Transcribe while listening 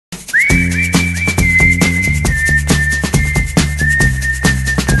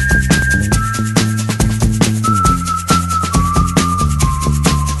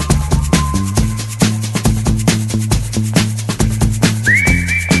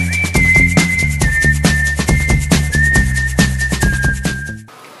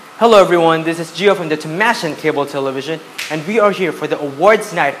Hello everyone, this is Gio from the TommyGoesTo Cable Television, and we are here for the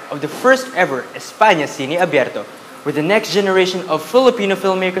awards night of the first ever España Cine Abierto, where the next generation of Filipino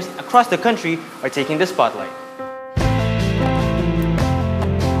filmmakers across the country are taking the spotlight.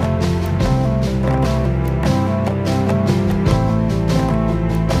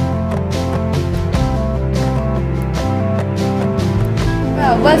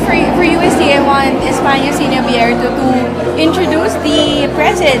 Well, for UST, I want España Cine Abierto to introduce the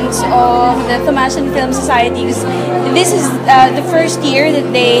presence of the TommyGoesTo Film Society. This is the first year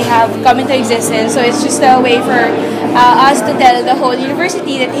that they have come into existence, so it's just a way for us to tell the whole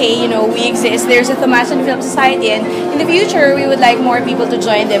university that, hey, you know, we exist. There's a TommyGoesTo Film Society, and in the future, we would like more people to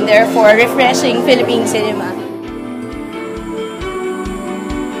join them, therefore refreshing Philippine cinema.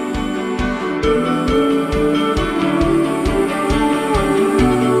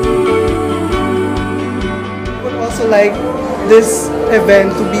 Like this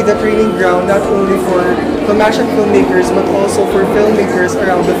event to be the training ground not only for TommyGoesTo filmmakers but also for filmmakers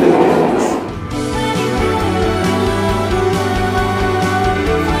around the Philippines.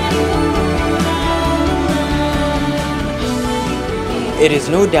 It is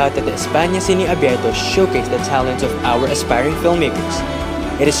no doubt that the España Cine Abierto showcased the talents of our aspiring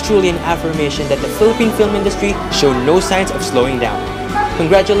filmmakers. It is truly an affirmation that the Philippine film industry showed no signs of slowing down.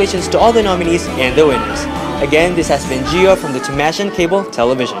 Congratulations to all the nominees and the winners. Again, this has been Gio from the TommyGoesTo Cable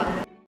Television.